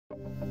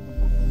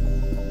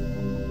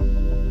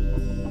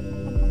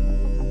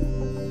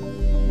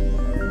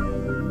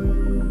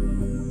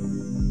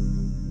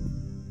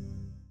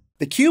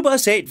The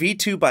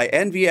QBUS8v2 by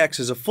NVX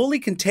is a fully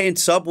contained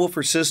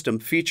subwoofer system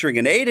featuring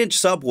an 8-inch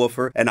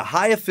subwoofer and a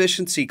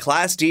high-efficiency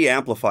Class D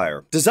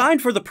amplifier.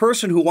 Designed for the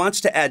person who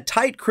wants to add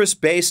tight, crisp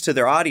bass to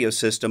their audio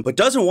system but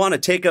doesn't want to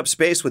take up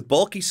space with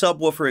bulky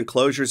subwoofer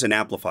enclosures and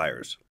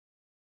amplifiers.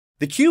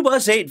 The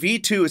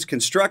QBUS8v2 is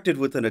constructed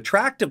with an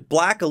attractive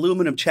black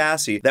aluminum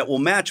chassis that will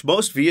match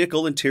most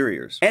vehicle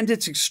interiors. And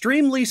its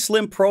extremely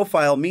slim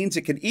profile means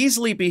it can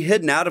easily be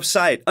hidden out of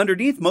sight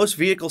underneath most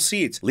vehicle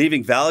seats,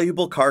 leaving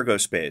valuable cargo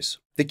space.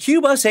 The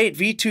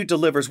QBUS8v2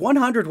 delivers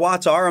 100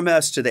 watts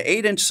RMS to the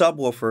 8-inch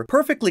subwoofer,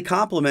 perfectly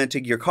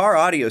complementing your car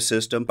audio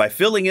system by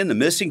filling in the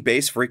missing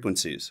bass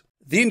frequencies.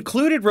 The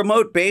included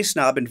remote bass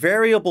knob and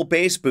variable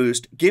bass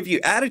boost give you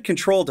added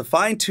control to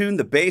fine-tune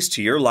the bass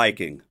to your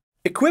liking.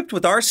 Equipped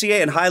with RCA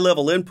and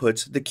high-level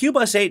inputs, the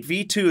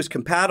QBUS8v2 is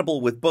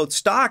compatible with both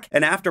stock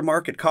and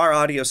aftermarket car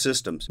audio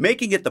systems,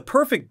 making it the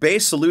perfect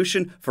bass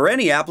solution for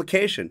any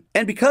application.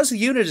 And because the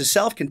unit is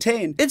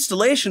self-contained,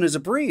 installation is a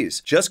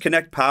breeze. Just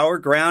connect power,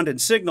 ground, and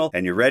signal,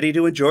 and you're ready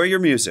to enjoy your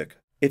music.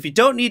 If you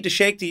don't need to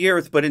shake the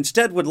earth, but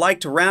instead would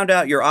like to round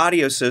out your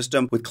audio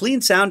system with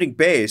clean-sounding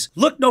bass,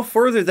 look no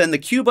further than the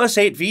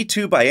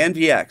QBUS8v2 by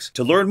NVX.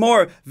 To learn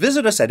more,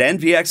 visit us at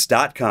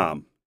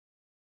nvx.com.